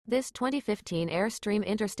This 2015 Airstream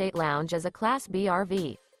Interstate Lounge is a Class B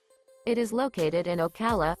RV. It is located in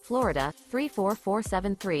Ocala, Florida,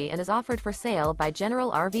 34473 and is offered for sale by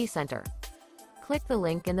General RV Center. Click the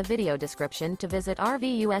link in the video description to visit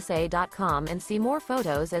RVUSA.com and see more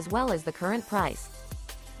photos as well as the current price.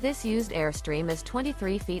 This used Airstream is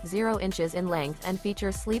 23 feet 0 inches in length and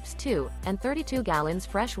features sleeps 2 and 32 gallons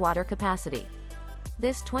fresh water capacity.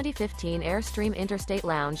 This 2015 Airstream Interstate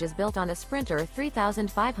Lounge is built on a Sprinter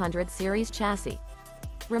 3500 series chassis.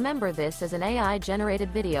 Remember, this is an AI-generated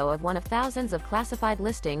video of one of thousands of classified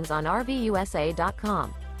listings on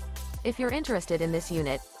RVUSA.com. If you're interested in this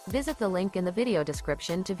unit, visit the link in the video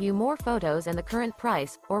description to view more photos and the current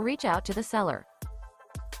price, or reach out to the seller.